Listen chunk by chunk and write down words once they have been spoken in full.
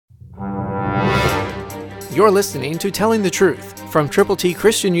You're listening to Telling the Truth from Triple T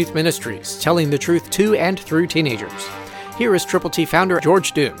Christian Youth Ministries, telling the truth to and through teenagers. Here is Triple T founder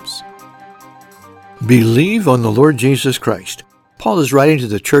George Dooms. Believe on the Lord Jesus Christ. Paul is writing to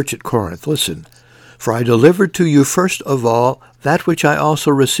the church at Corinth. Listen, "For I delivered to you first of all that which I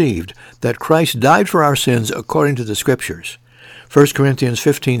also received, that Christ died for our sins according to the Scriptures." 1 Corinthians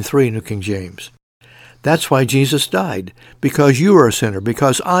 15:3, New King James. That's why Jesus died, because you are a sinner,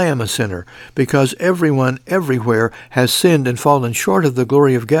 because I am a sinner, because everyone everywhere has sinned and fallen short of the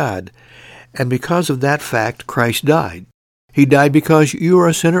glory of God. And because of that fact, Christ died. He died because you are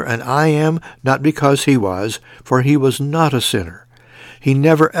a sinner and I am, not because he was, for he was not a sinner. He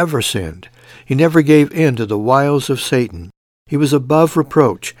never ever sinned. He never gave in to the wiles of Satan. He was above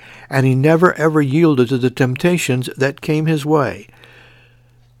reproach, and he never ever yielded to the temptations that came his way.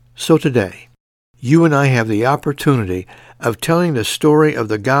 So today, you and I have the opportunity of telling the story of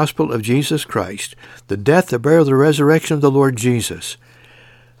the gospel of Jesus Christ, the death, the burial, the resurrection of the Lord Jesus,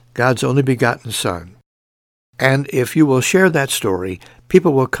 God's only begotten Son. And if you will share that story,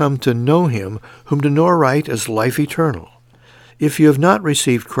 people will come to know him, whom to know aright as life eternal. If you have not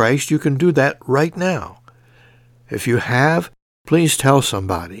received Christ, you can do that right now. If you have, please tell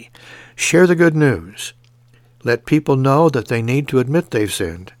somebody. Share the good news. Let people know that they need to admit they've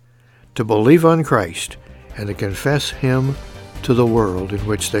sinned, to believe on Christ, and to confess him to the world in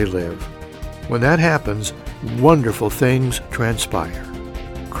which they live. When that happens, wonderful things transpire.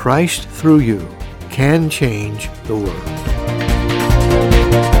 Christ through you can change the world.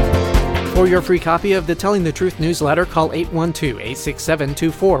 For your free copy of the Telling the Truth newsletter, call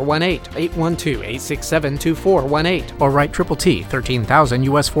 812-867-2418, 812-867-2418, or write Triple T, 13,000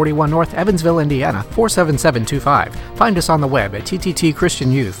 U.S. 41 North, Evansville, Indiana, 47725. Find us on the web at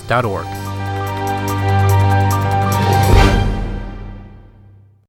tttchristianyouth.org.